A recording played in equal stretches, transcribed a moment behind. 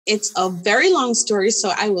It's a very long story,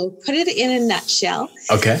 so I will put it in a nutshell.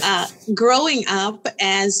 Okay. Growing up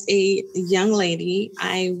as a young lady,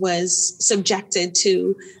 I was subjected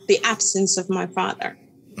to the absence of my father.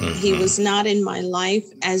 Mm-hmm. He was not in my life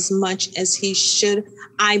as much as he should.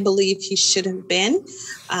 I believe he should have been.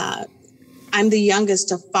 I'm the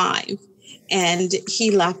youngest of 5, and he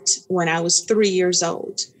left when I was 3 years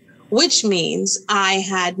old, which means I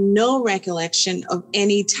had no recollection of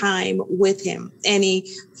any time with him, any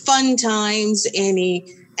fun times,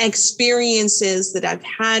 any experiences that I've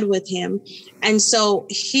had with him. And so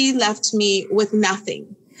he left me with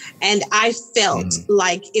nothing. And I felt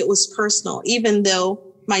like it was personal, even though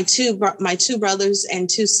my two brothers and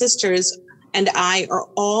 2 sisters and I are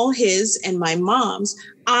all his and my mom's.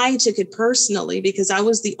 I took it personally because I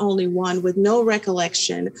was the only one with no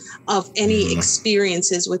recollection of any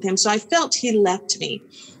experiences with him. So I felt he left me.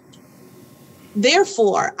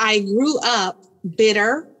 Therefore, I grew up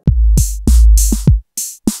bitter,